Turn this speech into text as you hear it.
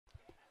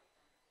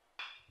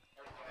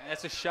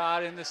That's a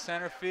shot in the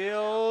center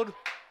field.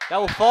 That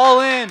will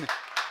fall in.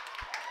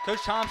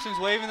 Coach Thompson's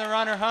waving the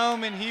runner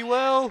home, and he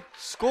will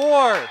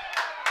score.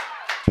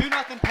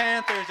 2-0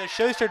 Panthers as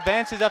Schuster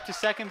advances up to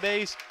second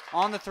base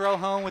on the throw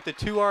home with the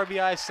 2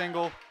 RBI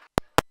single.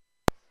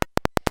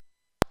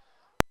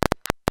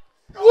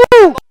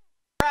 Woo!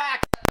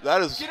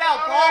 That is. Get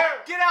out, ball!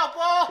 Get out,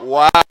 ball!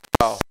 Wow.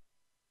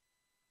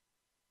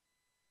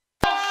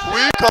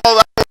 We call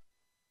that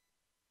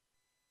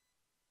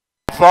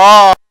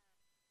far.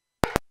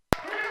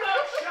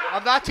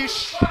 I'm not too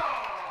sure.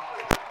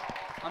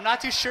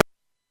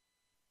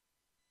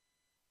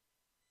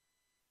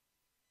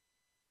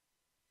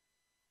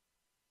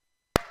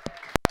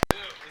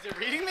 Is it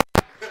reading me?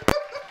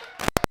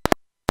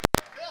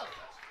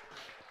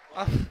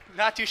 I'm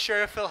not too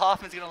sure if Phil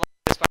Hoffman's going to let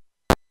this one.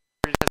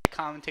 He has to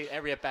commentate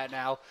every at-bat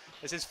now.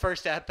 It's his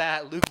first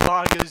at-bat. Luke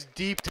Vaughn goes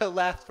deep to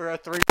left for a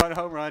 3-run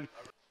home run.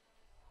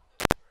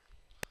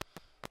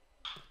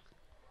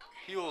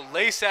 He will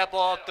lace that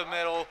ball up the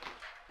middle.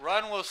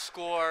 Run will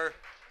score.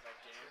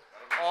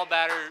 All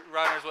batter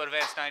runners will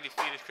advance 90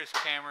 feet as Chris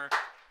Kammer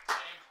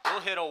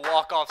will hit a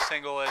walk-off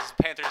single as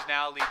Panthers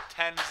now lead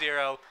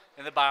 10-0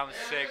 in the bottom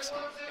 6.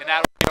 And that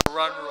will be a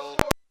run rule.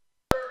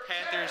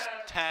 Panthers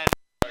 10,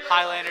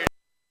 Highlanders.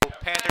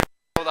 Panthers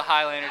roll the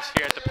Highlanders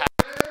here at the pack.